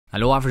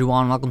Hello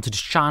everyone, welcome to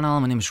this channel.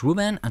 My name is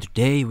Ruben and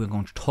today we're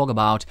going to talk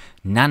about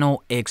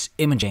Nano-X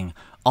imaging,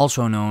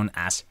 also known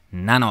as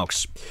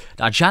Nanox.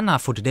 The agenda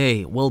for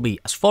today will be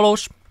as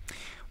follows.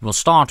 We'll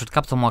start with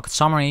capital market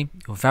summary,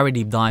 a very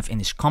deep dive in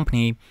this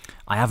company.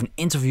 I have an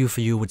interview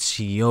for you with the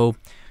CEO.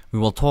 We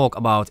will talk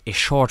about a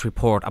short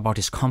report about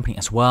this company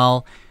as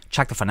well,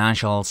 check the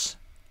financials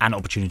and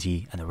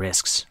opportunity and the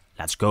risks.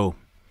 Let's go.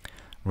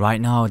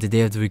 Right now, at the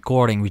day of the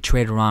recording, we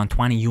trade around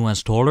 $20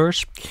 US.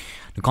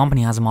 The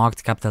company has a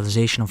market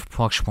capitalization of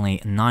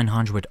approximately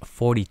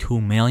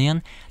 942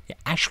 million. They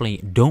actually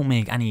don't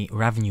make any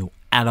revenue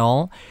at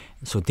all.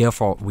 So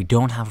therefore, we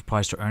don't have a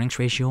price to earnings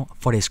ratio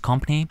for this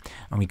company.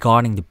 And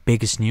regarding the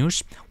biggest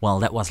news, well,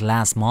 that was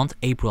last month,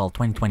 April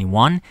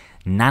 2021.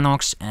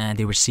 Nanox,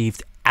 they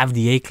received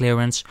FDA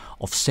clearance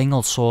of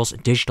single source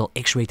digital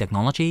X-ray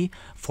technology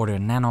for their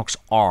Nanox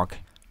ARC.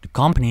 The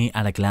company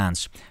at a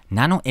glance.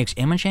 Nano-X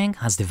Imaging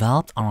has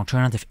developed an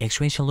alternative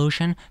X-ray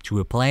solution to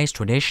replace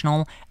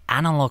traditional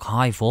analog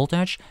high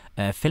voltage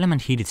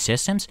filament heated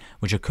systems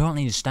which are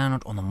currently the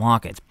standard on the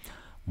market.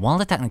 While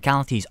the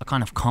technicalities are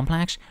kind of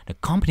complex, the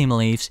company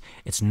believes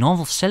its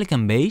novel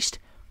silicon-based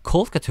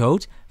cold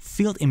cathode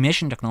field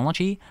emission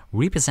technology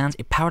represents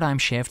a paradigm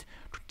shift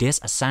to this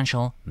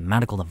essential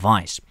medical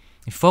device.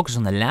 If you focus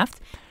on the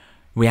left,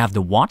 we have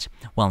the what.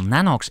 Well,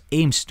 Nanox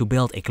aims to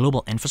build a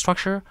global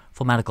infrastructure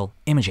for medical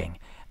imaging,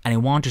 and they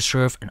want to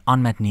serve an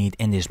unmet need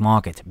in this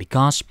market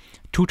because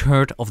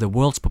 2/3 of the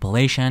world's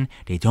population,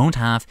 they don't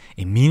have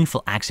a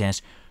meaningful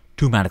access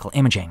to medical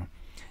imaging.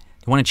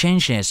 They want to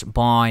change this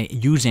by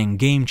using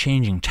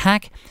game-changing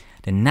tech.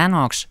 The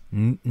Nanox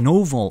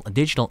novel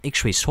digital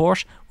X-ray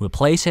source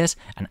replaces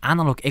an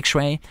analog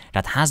X-ray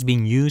that has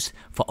been used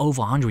for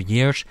over 100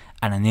 years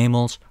and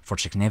enables for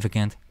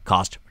significant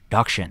cost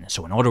reduction.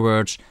 So in other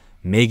words,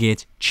 make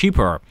it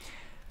cheaper.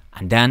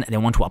 And then they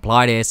want to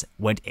apply this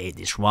with a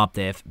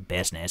disruptive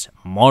business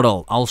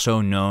model, also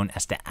known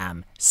as the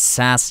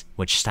MSaaS,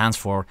 which stands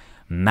for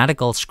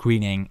Medical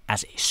Screening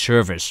as a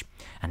Service.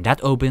 And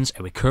that opens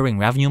a recurring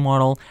revenue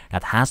model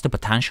that has the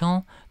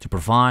potential to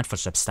provide for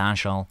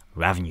substantial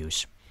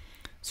revenues.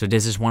 So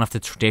this is one of the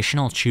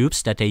traditional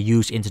tubes that they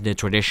use into the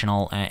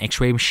traditional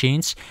X-ray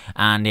machines,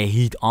 and they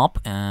heat up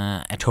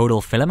a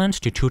total filament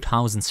to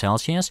 2000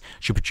 Celsius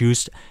to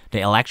produce the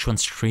electron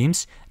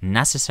streams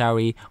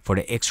necessary for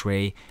the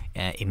X-ray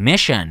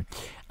emission.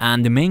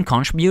 And the main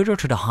contributor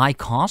to the high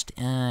cost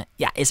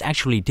is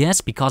actually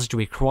this, because it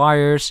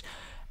requires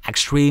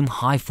extreme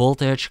high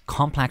voltage,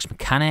 complex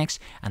mechanics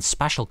and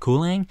special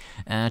cooling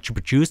to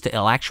produce the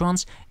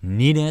electrons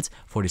needed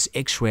for this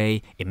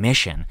X-ray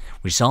emission,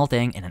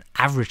 resulting in an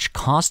average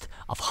cost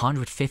of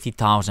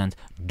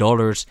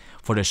 $150,000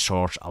 for the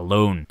source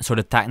alone. So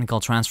the technical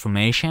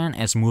transformation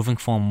is moving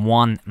from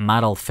one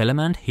metal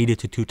filament heated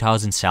to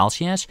 2000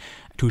 Celsius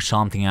to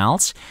something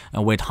else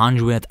with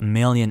 100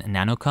 million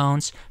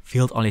nanocones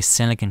filled on a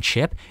silicon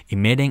chip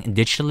emitting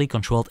digitally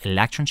controlled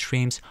electron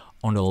streams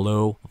on the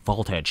low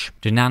voltage.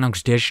 The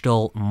Nanox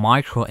digital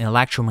micro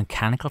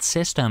electromechanical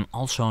system,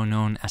 also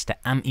known as the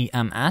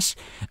MEMS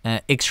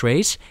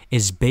X-rays,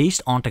 is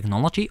based on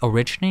technology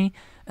originally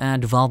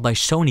developed by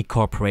Sony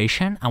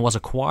Corporation and was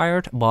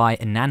acquired by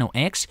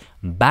Nano-X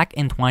back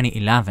in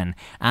 2011.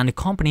 And the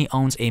company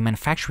owns a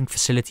manufacturing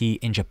facility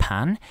in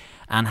Japan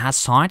and has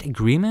signed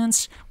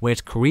agreements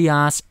with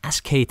Korea's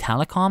SK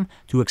Telecom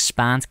to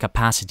expand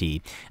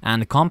capacity.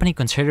 And the company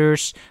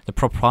considers the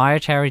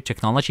proprietary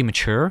technology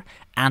mature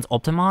and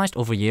optimized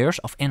over years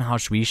of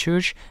in-house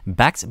research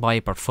backed by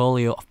a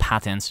portfolio of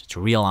patents to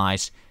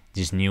realize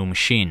this new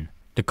machine.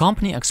 The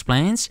company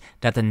explains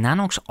that the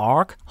Nanox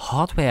ARC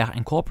hardware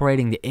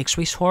incorporating the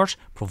X-ray source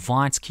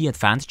provides key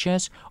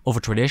advantages over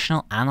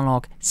traditional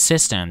analog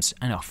systems,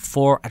 and there are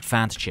 4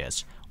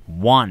 advantages.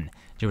 1.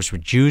 There is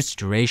reduced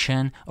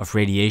duration of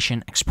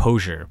radiation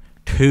exposure.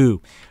 2.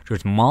 There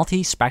is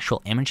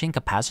multi-spectral imaging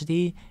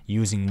capacity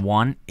using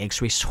one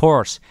X-ray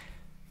source.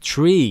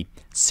 3.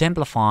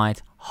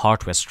 Simplified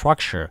hardware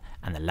structure.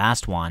 And the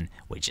last one,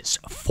 which is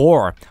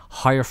 4,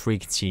 higher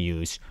frequency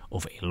use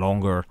of a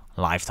longer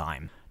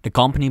lifetime. The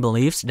company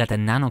believes that the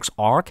Nanox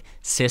ARC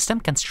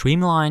system can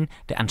streamline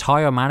the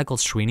entire medical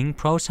screening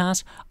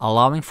process,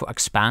 allowing for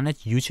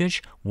expanded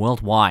usage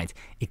worldwide.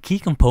 A key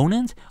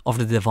component of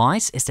the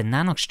device is the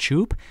Nanox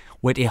tube,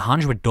 with a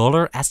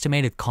 $100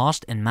 estimated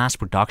cost in mass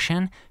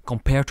production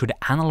compared to the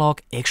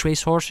analog X-ray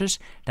sources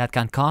that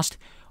can cost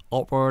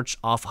upwards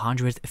of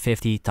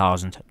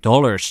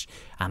 $150,000.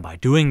 And by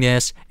doing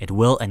this, it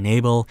will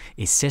enable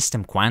a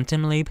system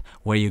quantum leap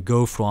where you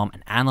go from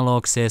an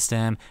analog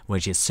system,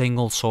 which is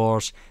single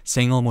source,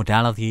 single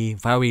modality,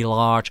 very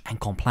large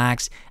and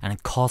complex, and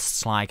it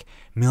costs like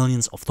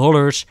millions of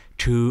dollars,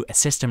 to a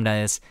system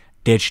that is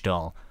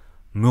digital,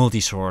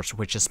 multi-source,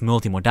 which is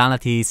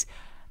multi-modalities,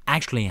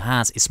 actually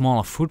has a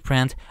smaller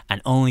footprint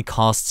and only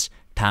costs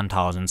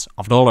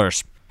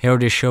 $10,000. Here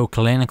they show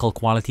clinical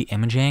quality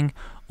imaging.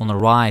 On the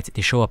right,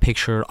 they show a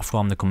picture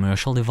from the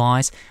commercial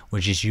device,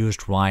 which is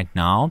used right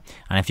now.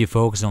 And if you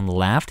focus on the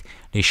left,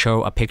 they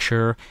show a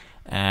picture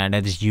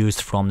that is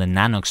used from the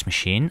Nanox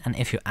machine, and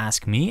if you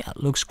ask me, it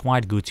looks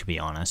quite good, to be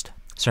honest.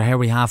 So here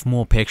we have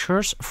more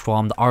pictures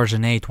from the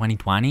RSNA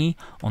 2020.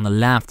 On the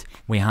left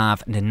we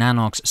have the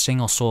Nanox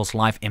single source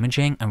live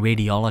imaging and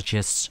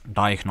radiologists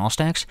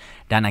diagnostics.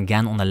 Then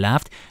again on the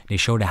left they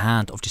show the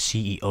hand of the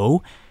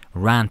CEO,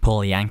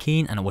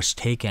 Poliakine, and it was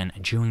taken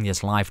during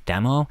this live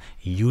demo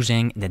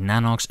using the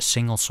Nanox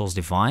single source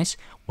device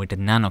with the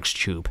Nanox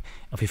tube.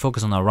 If you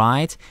focus on the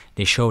right,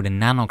 they show the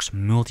Nanox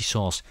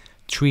multi-source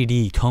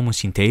 3D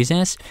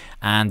tomosynthesis,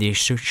 and they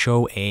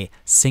show a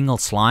single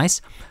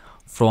slice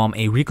from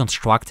a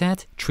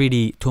reconstructed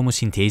 3D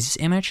tomosynthesis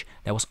image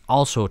that was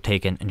also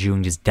taken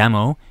during this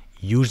demo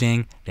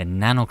using the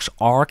Nanox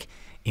Arc,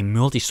 a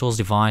multi-source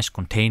device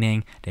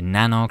containing the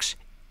Nanox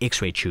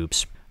X-ray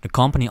tubes. The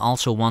company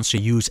also wants to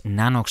use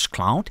Nanox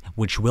Cloud,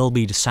 which will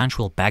be the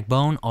central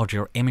backbone of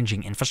their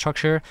imaging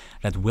infrastructure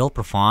that will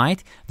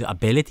provide the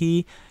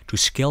ability to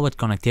scale with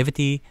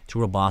connectivity to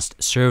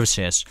robust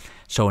services.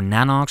 So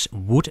Nanox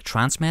would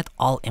transmit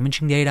all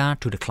imaging data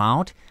to the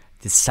cloud,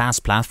 the SaaS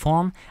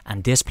platform,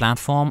 and this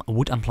platform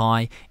would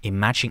employ a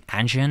matching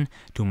engine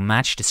to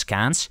match the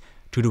scans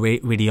to the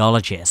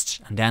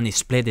radiologists, and then they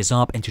split this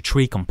up into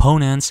 3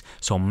 components.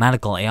 So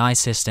medical AI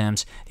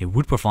systems, they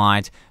would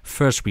provide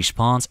first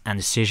response and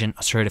decision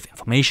assertive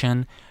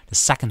information. The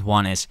second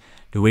one is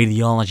the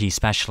radiology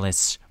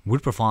specialists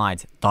would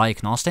provide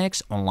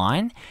diagnostics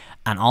online,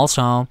 and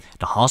also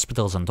the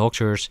hospitals and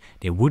doctors,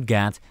 they would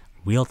get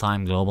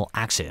real-time global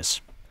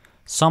access.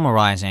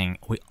 Summarizing,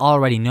 we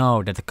already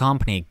know that the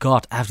company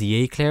got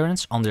FDA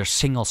clearance on their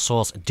single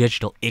source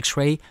digital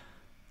X-ray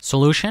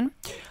solution,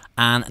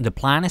 and the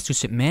plan is to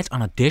submit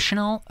an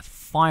additional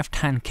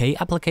 510K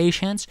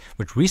applications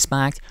with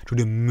respect to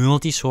the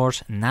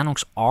multi-source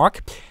Nanox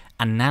Arc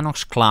and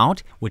Nanox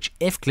Cloud, which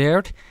if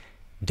cleared,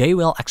 they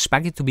will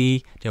expect it to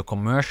be their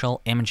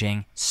commercial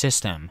imaging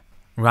system.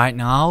 Right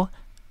now,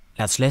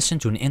 let's listen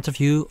to an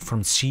interview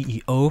from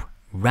CEO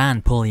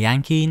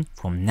Poliakine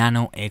from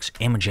Nano-X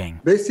Imaging.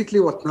 Basically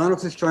what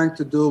Nanox is trying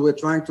to do, we're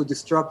trying to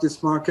disrupt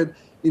this market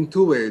in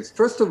 2 ways.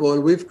 First of all,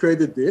 we've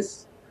created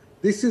this.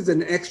 This is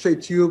an X-ray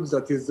tube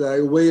that is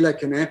way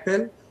like an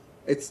apple.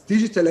 It's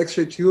digital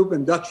X-ray tube,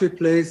 and that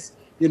replaces,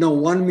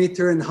 1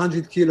 meter and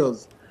 100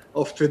 kilos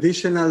of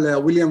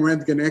traditional William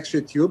Röntgen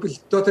X-ray tube. It's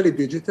totally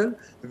digital,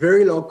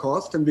 very low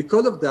cost, and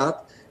because of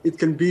that, it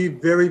can be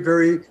very,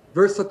 very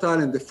versatile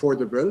and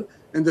affordable.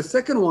 And the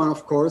second one,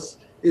 of course,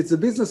 it's a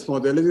business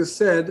model. As you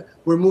said,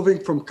 we're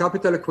moving from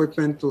capital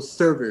equipment to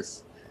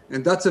service.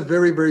 And that's a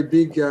very, very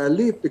big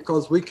leap,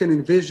 because we can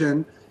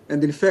envision,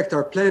 and in fact,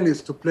 our plan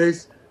is to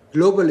place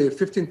globally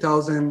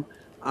 15,000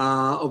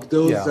 of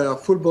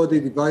those full body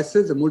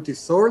devices, a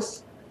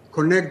multi-source,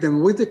 connect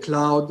them with the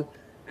cloud,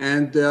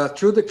 and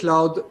through the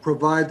cloud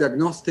provide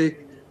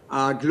diagnostic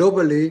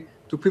globally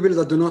to people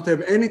that do not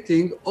have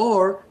anything,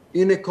 or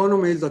in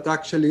economies that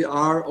actually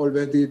are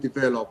already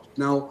developed.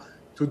 Now,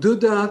 to do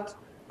that,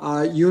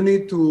 you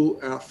need to,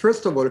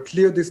 first of all,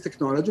 clear this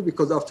technology,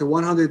 because after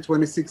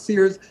 126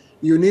 years,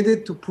 you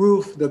needed to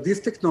prove that this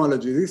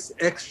technology, this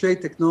X-ray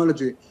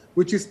technology,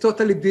 which is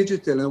totally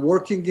digital and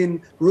working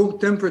in room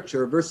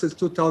temperature versus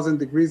 2000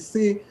 degrees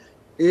C,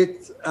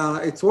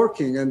 it's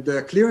working. And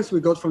the clearance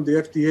we got from the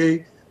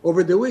FDA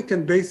over the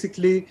weekend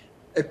basically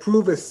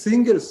approve a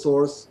single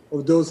source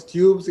of those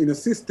tubes in a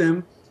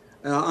system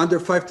under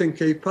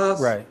 510K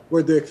pass, right,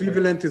 where the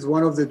equivalent is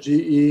one of the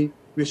GE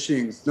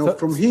machines. Now,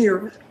 from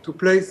here to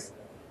place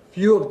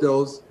few of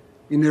those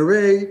in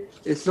array,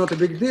 it's not a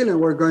big deal, and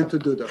we're going to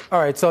do that. All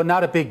right, so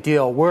not a big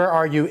deal. Where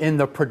are you in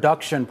the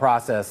production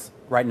process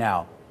right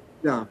now?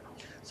 Yeah,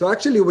 so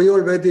actually we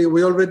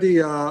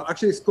already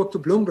actually spoke to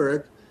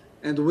Bloomberg,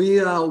 and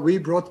we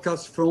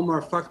broadcast from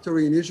our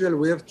factory in Israel.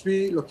 We have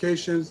 3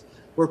 locations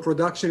where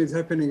production is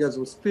happening as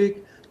we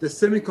speak. The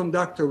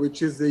semiconductor,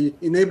 which is the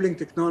enabling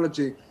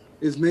technology,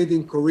 is made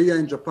in Korea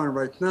and Japan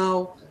right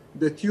now.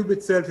 The tube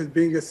itself is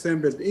being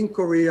assembled in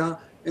Korea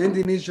and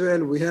in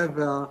Israel. We have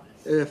a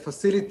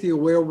facility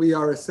where we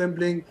are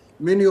assembling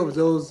many of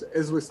those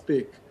as we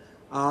speak.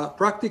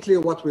 Practically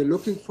what we're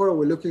looking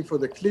for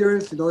the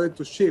clearance in order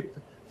to ship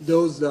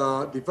those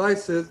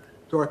devices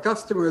to our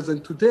customers.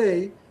 And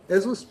today,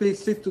 as we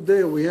speak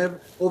today, we have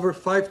over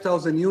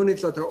 5,000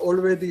 units that are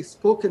already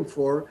spoken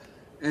for,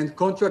 and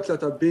contracts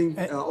that are being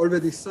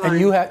already signed.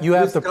 And you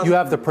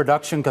have the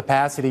production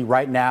capacity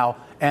right now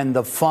and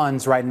the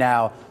funds right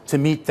now to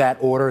meet that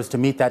orders, to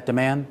meet that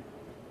demand?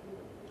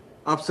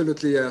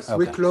 Absolutely, yes. Okay.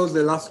 We closed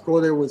the last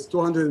quarter with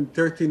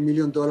 $213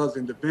 million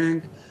in the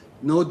bank,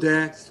 no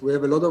debts. We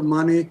have a lot of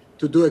money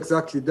to do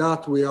exactly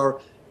that. We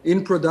are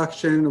in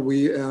production.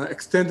 We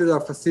extended our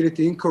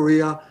facility in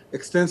Korea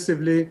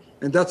extensively,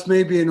 and that's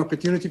maybe an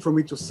opportunity for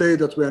me to say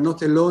that we are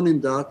not alone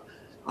in that.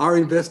 Our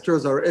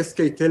investors are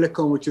SK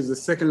Telecom, which is the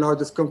second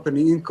largest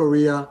company in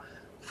Korea,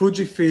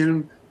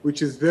 Fujifilm,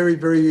 which is very,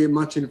 very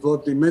much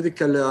involved in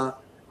medical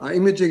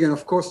imaging, and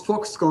of course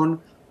Foxconn,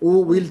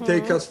 who will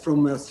take us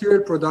from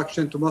serial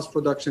production to mass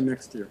production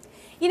next year.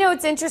 You know,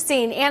 it's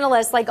interesting.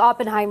 Analysts like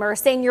Oppenheimer are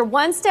saying you're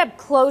one step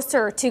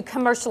closer to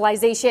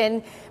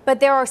commercialization, but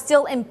there are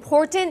still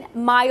important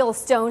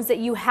milestones that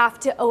you have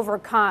to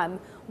overcome.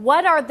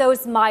 What are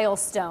those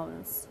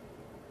milestones?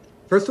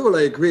 First of all,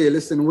 I agree.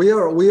 Listen, we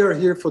are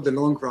here for the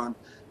long run.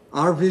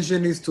 Our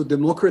vision is to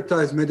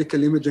democratize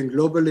medical imaging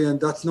globally, and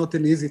that's not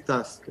an easy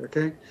task,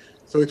 okay?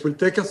 So it will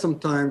take us some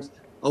time.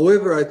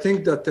 However, I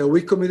think that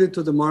we committed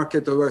to the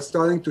market, that we're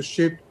starting to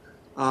ship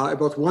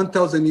about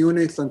 1,000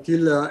 units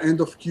until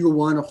end of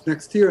Q1 of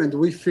next year, and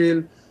we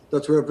feel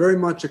that we're very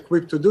much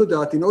equipped to do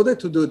that. In order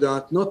to do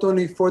that, not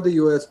only for the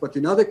US, but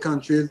in other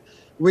countries,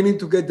 we need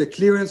to get the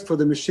clearance for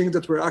the machine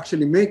that we're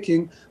actually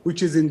making,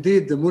 which is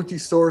indeed the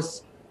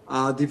multi-source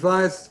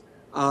device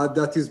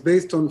that is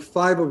based on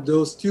 5 of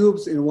those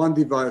tubes in one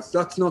device.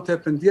 That's not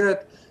happened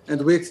yet,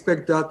 and we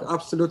expect that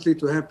absolutely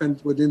to happen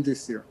within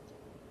this year.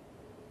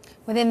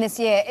 Within this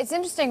year. It's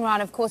interesting,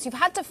 Ran, of course, you've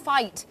had to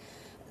fight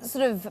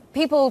sort of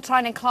people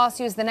trying to class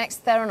you as the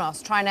next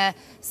Theranos,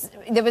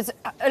 there was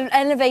an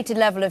elevated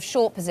level of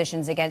short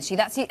positions against you.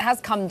 That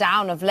has come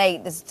down of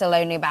late. There's still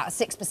only about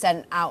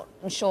 6% out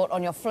and short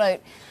on your float.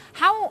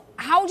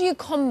 How do you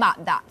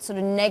combat that sort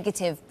of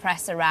negative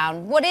press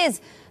around what is,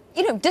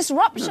 you know,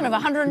 disruption of a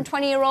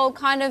 120-year-old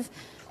kind of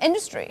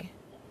industry?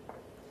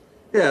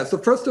 Yeah, so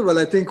first of all,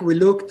 I think we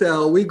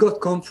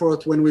got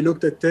comfort when we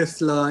looked at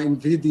Tesla,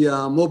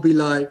 NVIDIA,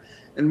 Mobileye,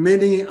 and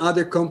many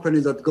other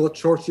companies that got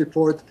short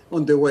report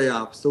on the way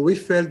up. So we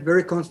felt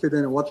very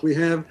confident in what we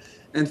have,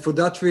 and for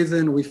that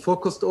reason, we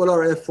focused all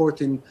our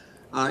effort in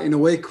a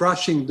way,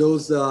 crushing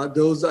those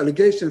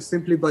allegations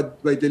simply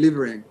by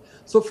delivering.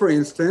 So for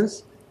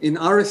instance, in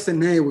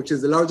RSNA, which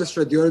is the largest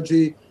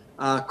radiology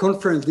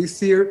conference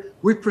this year,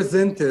 we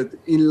presented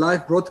in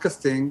live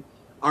broadcasting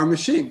our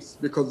machines,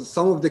 because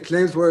some of the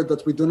claims were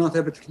that we do not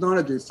have a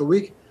technology. So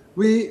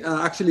we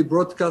actually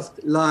broadcast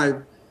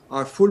live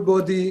our full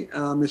body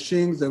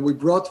machines, and we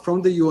brought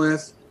from the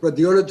US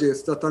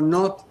radiologists that are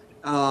not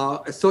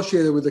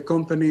associated with the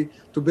company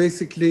to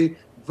basically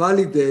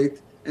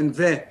validate and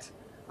vet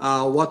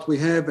what we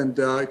have, and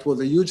it was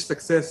a huge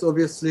success,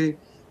 obviously.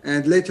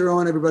 And later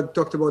on, everybody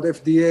talked about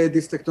FDA,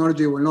 this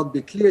technology will not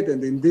be cleared,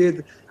 and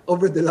indeed,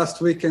 over the last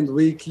weekend,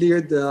 we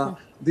cleared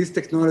this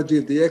technology,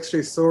 the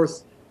X-ray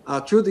source,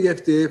 through the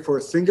FDA for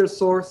a single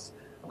source.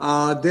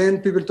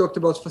 Then people talked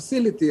about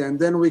facility, and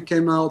then we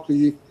came out,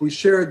 we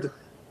shared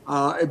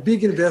a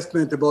big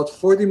investment, about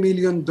 $40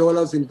 million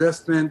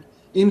investment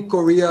in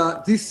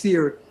Korea this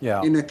year,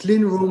 in a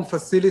clean room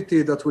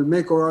facility that will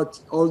make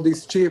all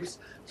these chips.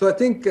 So I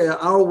think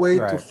our way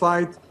to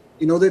fight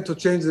in order to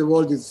change the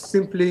world is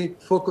simply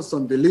focus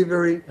on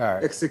delivery,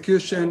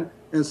 execution,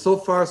 and so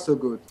far so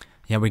good.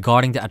 Yeah,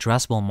 regarding the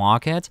addressable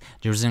market,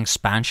 there is an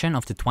expansion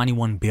of the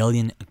 21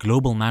 billion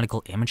global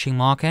medical imaging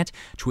market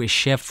to a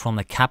shift from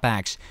the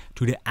CapEx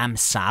to the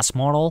MSaaS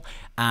model,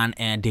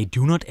 and they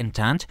do not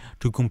intend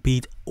to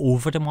compete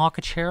over the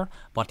market share,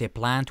 but they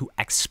plan to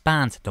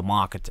expand the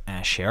market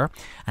share.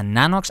 And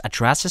Nanox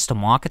addresses the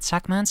market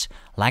segments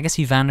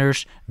legacy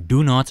vendors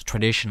do not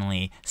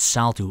traditionally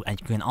sell to,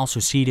 and you can also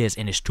see this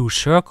in these 2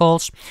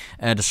 circles.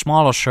 The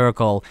smaller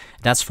circle,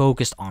 that's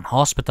focused on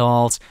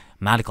hospitals,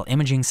 medical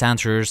imaging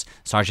centers,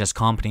 such as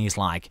companies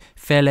like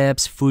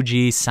Philips,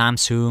 Fuji,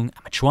 Samsung,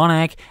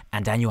 Medtronic,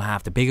 and then you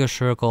have the bigger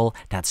circle,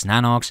 that's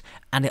Nanox,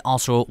 and they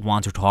also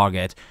want to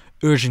target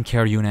urgent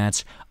care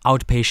units,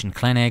 outpatient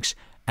clinics,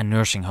 and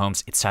nursing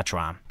homes,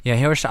 etc. Yeah,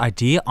 here's the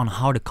idea on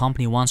how the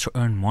company wants to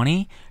earn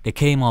money. They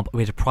came up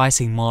with a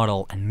pricing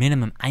model and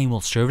minimum annual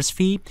service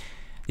fee.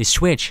 They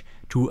switch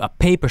to a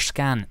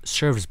pay-per-scan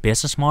service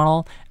business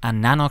model,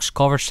 and Nanox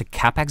covers the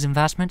CapEx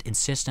investment in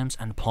systems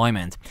and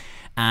deployment.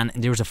 And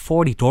there's a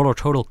 $40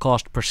 total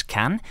cost per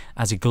scan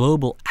as a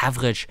global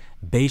average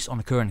based on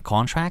the current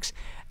contracts,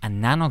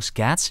 and Nanox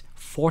gets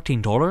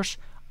 $14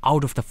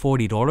 out of the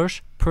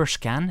 $40 per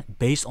scan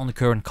based on the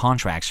current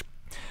contracts,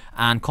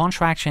 and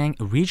contracting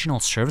regional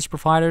service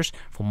providers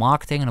for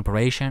marketing and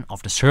operation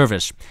of the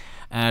service.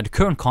 The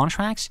current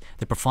contracts,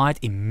 they provide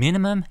a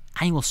minimum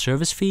annual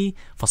service fee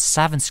for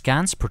 7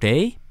 scans per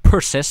day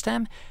per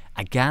system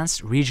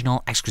against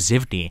regional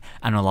exclusivity.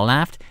 And on the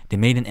left, they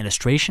made an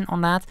illustration on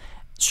that.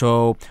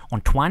 So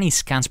on 20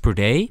 scans per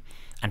day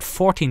and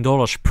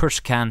 $14 per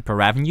scan per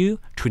revenue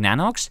to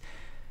Nanox,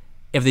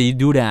 if they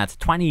do that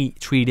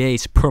 23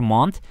 days per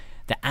month,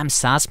 the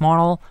MSaaS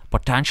model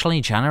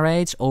potentially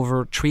generates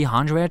over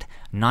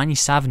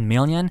 $397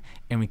 million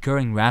in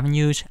recurring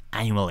revenues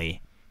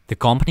annually. The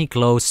company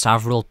closed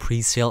several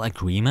pre-sale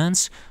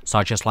agreements,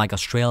 such as like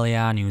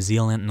Australia, New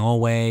Zealand,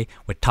 Norway,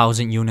 with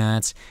 1,000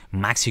 units,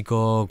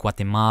 Mexico,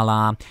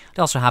 Guatemala.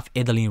 They also have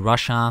Italy,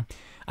 Russia,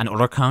 and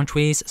other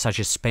countries such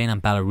as Spain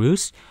and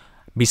Belarus.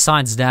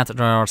 Besides that,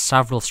 there are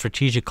several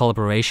strategic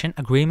collaboration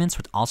agreements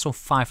with also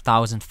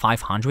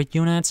 5,500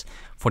 units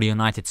for the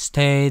United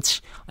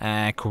States,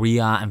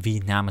 Korea, and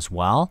Vietnam as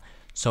well.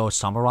 So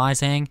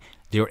summarizing,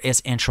 there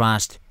is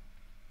interest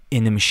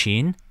in the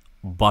machine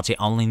but they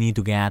only need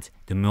to get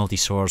the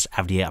multi-source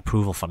FDA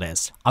approval for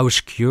this. I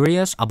was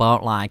curious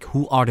about like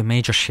who are the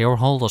major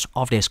shareholders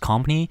of this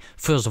company.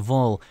 First of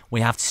all,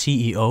 we have the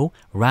CEO,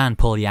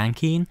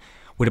 Poliakine,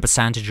 with a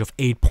percentage of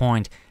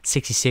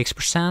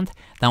 8.66%.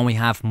 Then we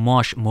have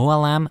Mosh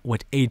Moalem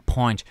with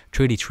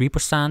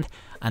 8.33%.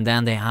 And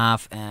then they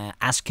have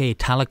SK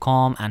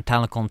Telecom and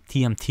Telecom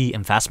TMT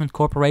Investment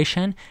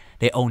Corporation.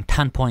 They own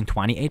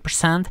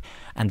 10.28%.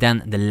 And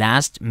then the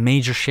last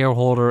major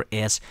shareholder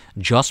is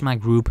Josma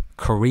Group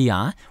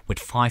Korea with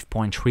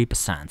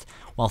 5.3%.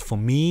 Well, for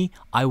me,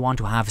 I want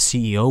to have a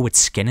CEO with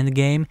skin in the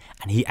game,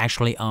 and he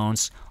actually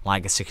owns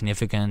like a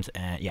significant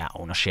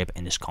ownership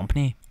in this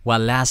company. Well,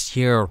 last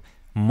year,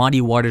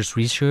 Muddy Waters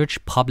Research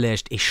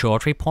published a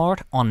short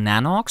report on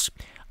Nanox,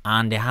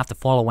 and they have the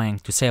following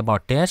to say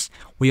about this.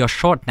 We are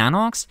short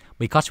Nanox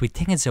because we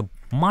think it's a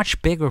much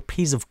bigger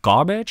piece of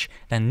garbage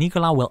than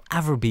Nikola will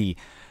ever be.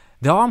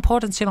 There are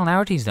important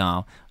similarities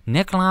though.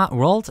 Nikola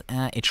rolled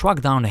a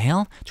truck down the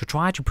hill to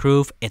try to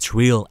prove it's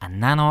real,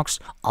 and Nanox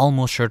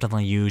almost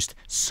certainly used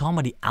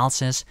somebody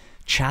else's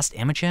chest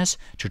images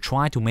to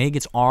try to make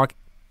its ARC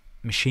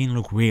machine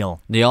look real.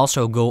 They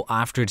also go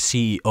after the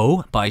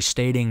CEO by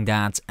stating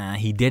that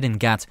he didn't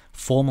get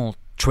formal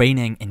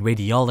training in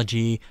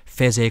radiology,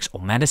 physics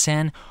or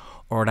medicine,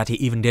 or that he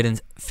even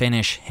didn't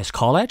finish his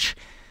college.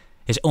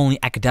 His only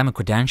academic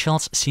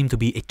credentials seem to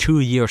be a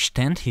 2-year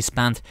stint he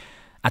spent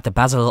at the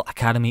Basel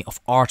Academy of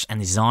Arts and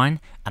Design,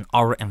 and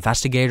our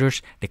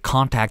investigators, they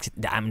contacted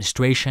the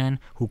administration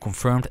who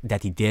confirmed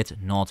that he did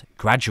not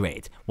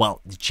graduate.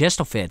 Well, the gist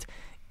of it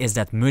is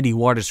that Muddy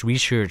Waters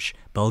Research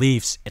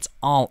believes it's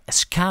all a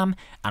scam,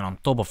 and on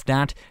top of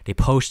that, they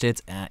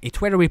posted a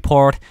Twitter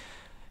report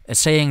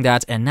saying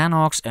that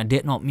Nanox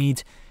did not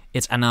meet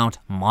its announced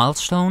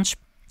milestones.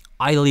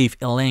 I leave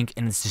a link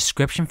in the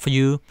description for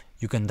you.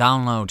 You can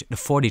download the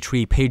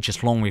 43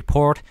 pages long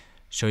report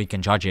so you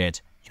can judge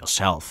it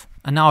yourself.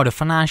 And now the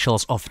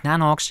financials of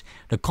Nanox.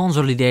 The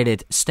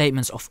consolidated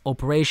statements of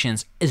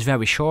operations is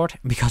very short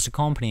because the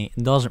company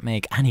doesn't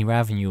make any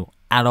revenue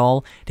at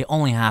all. They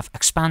only have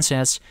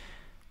expenses.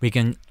 We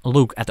can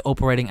look at the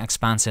operating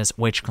expenses,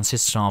 which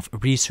consists of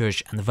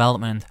research and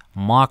development,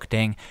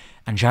 marketing,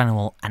 and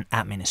general and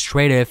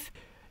administrative.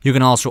 You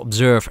can also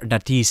observe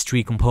that these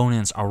three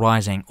components are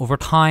rising over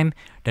time.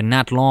 The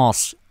net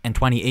loss in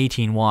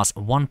 2018 was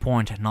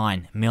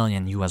 $1.9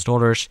 million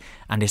US,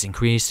 and this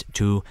increased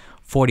to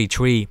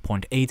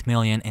 $43.8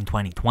 million in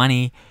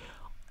 2020.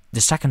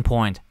 The second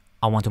point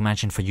I want to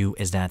mention for you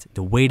is that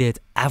the weighted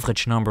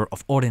average number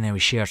of ordinary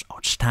shares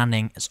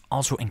outstanding is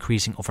also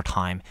increasing over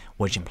time,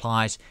 which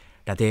implies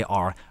that they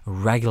are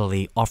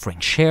regularly offering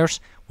shares,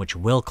 which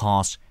will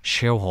cause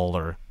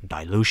shareholder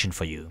dilution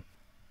for you.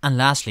 And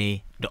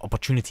lastly, the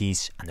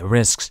opportunities and the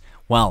risks.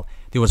 Well,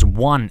 there was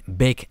one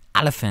big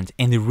elephant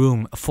in the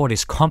room for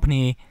this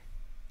company,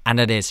 and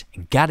that is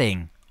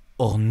getting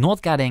or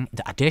not getting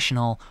the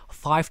additional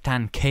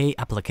 510K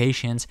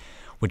applications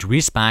with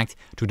respect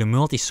to the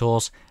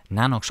multi-source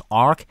Nanox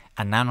Arc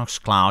and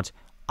Nanox Cloud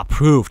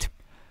approved.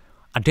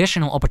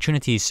 Additional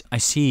opportunities I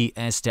see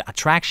is the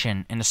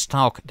attraction in the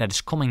stock that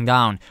is coming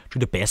down to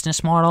the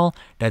business model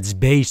that's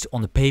based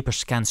on the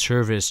pay-per-scan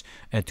service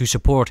to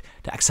support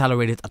the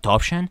accelerated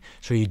adoption,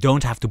 so you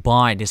don't have to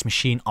buy this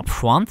machine up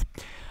front.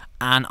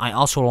 And I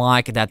also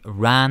like that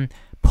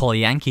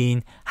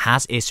Poliakine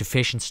has a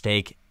sufficient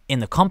stake in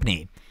the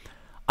company.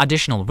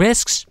 Additional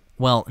risks,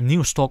 well,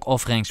 new stock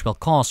offerings will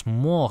cause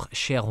more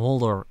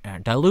shareholder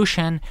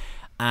dilution,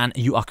 and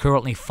you are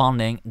currently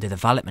funding the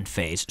development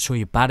phase, so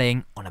you're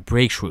betting on a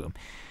breakthrough.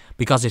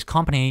 Because this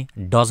company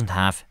doesn't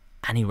have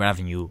any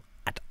revenue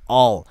at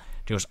all,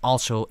 there's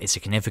also a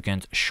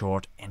significant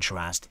short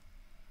interest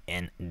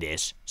in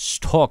this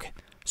stock.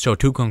 So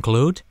to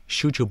conclude,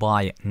 should you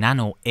buy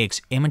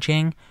Nano-X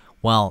imaging?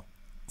 Well,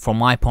 from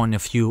my point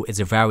of view, it's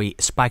a very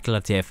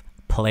speculative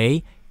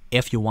play.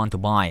 If you want to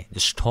buy the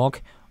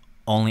stock,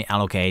 only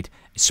allocate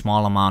a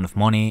small amount of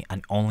money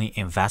and only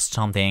invest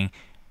something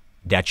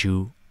that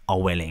you are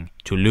willing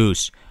to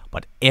lose.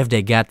 But if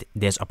they get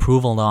this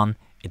approval done,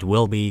 it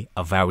will be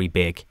a very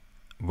big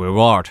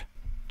reward.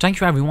 Thank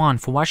you everyone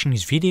for watching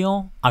this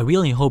video. I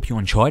really hope you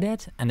enjoyed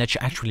it and that you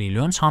actually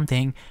learned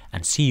something,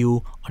 and see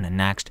you on the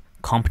next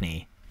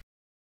company.